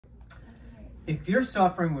If you're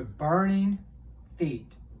suffering with burning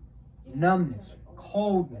feet, numbness,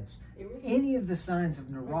 coldness, any of the signs of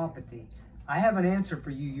neuropathy, I have an answer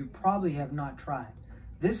for you you probably have not tried.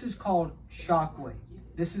 This is called Shockwave.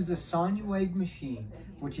 This is a Sanuwave machine,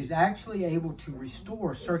 which is actually able to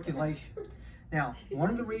restore circulation. Now,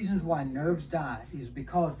 one of the reasons why nerves die is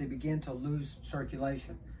because they begin to lose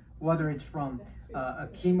circulation. Whether it's from a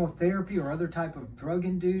chemotherapy or other type of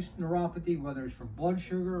drug-induced neuropathy, whether it's from blood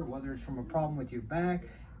sugar, or whether it's from a problem with your back,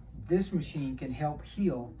 this machine can help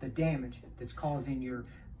heal the damage that's causing your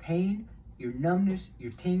pain, your numbness,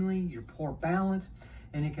 your tingling, your poor balance,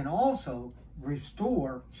 and it can also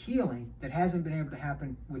restore healing that hasn't been able to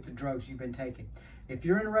happen with the drugs you've been taking. If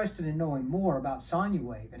you're interested in knowing more about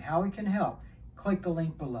Sanuwave and how it can help, click the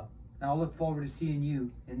link below. And I'll look forward to seeing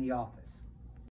you in the office.